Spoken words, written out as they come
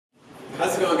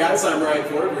guys, I'm Ryan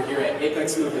Ford. We're here at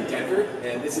Apex Movement Denver,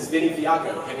 and this is Vinny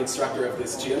Fiacco, head instructor of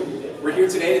this gym. We're here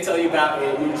today to tell you about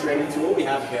a new training tool we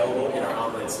have available in our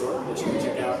online store, which you can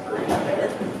check out right there.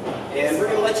 And we're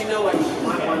going to let you know what you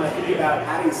might want to think about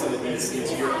adding some of these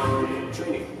into your own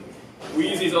training. We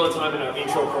use these all the time in our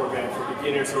intro program for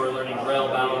beginners who are learning rail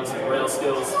balance and rail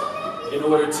skills in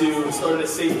order to start a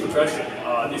safe progression.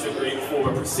 These are great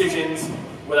for precisions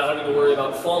without having to worry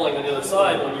about falling on the other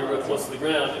side. When you're real close to the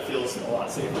ground, it feels a lot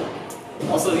safer.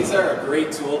 Also, these are a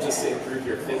great tool just to improve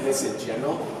your fitness in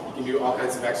general. You can do all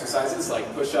kinds of exercises like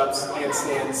push-ups,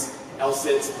 handstands,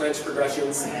 L-sits, planche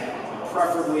progressions,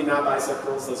 preferably not bicep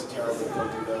curls. Those are terrible,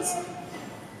 don't do those.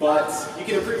 But you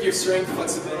can improve your strength,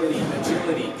 flexibility,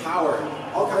 agility, power,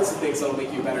 all kinds of things that will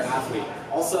make you a better athlete.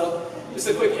 Also, just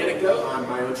a quick anecdote on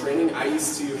my own training. I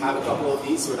used to have a couple of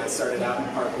these when I started out in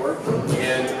parkour,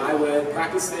 and I would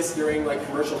practice this during like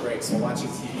commercial breaks while watching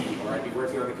TV, or I'd be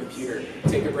working on the computer,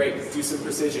 take a break, do some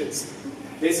precisions.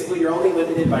 Basically, you're only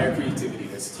limited by your creativity.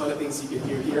 There's a ton of things you can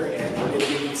do here, and we're going to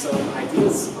give you some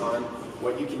ideas on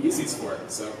what you can use these for.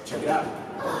 So check it out.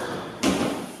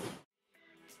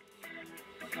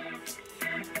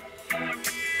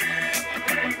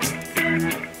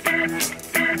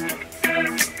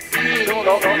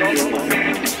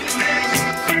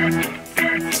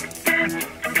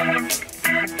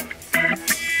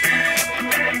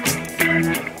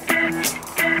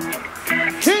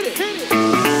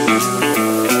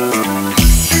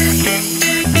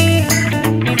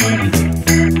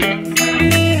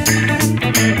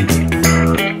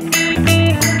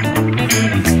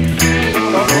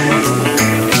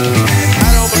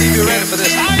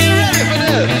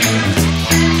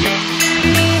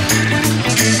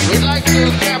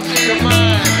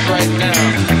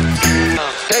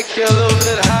 Take you a little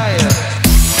bit higher.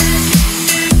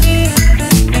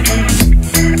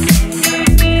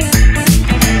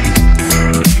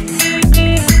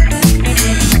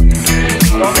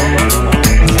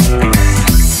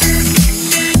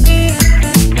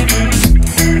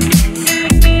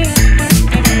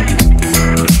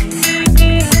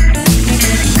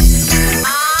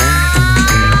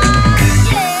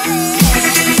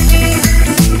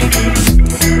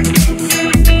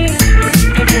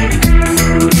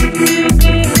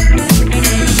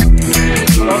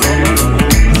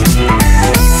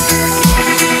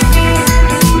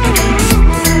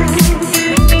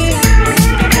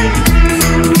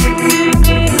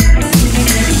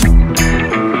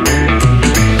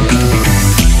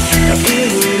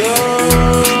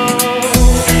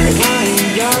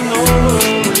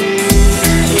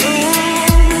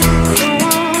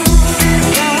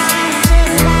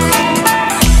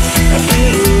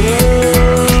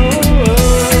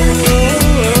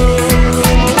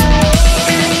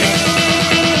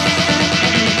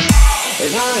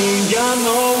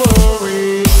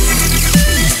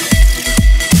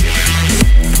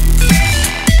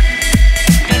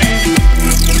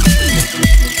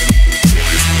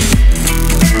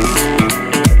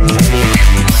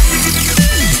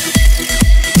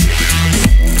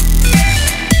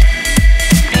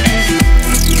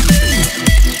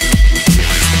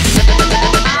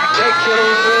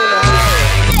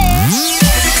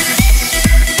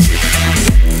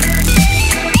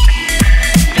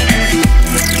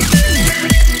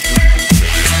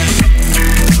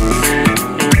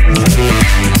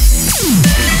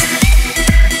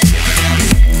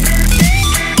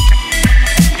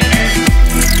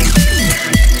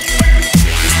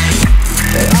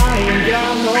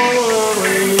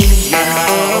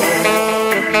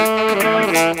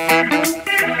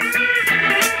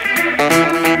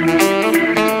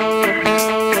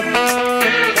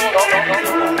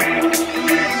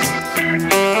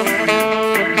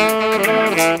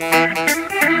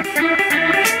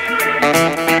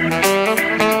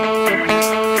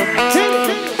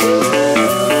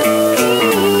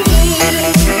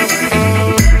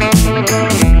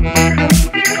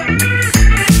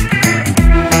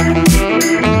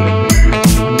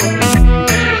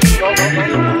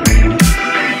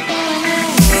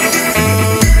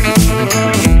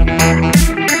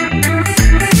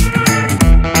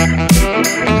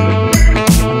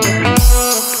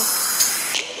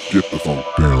 Get the funk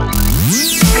down.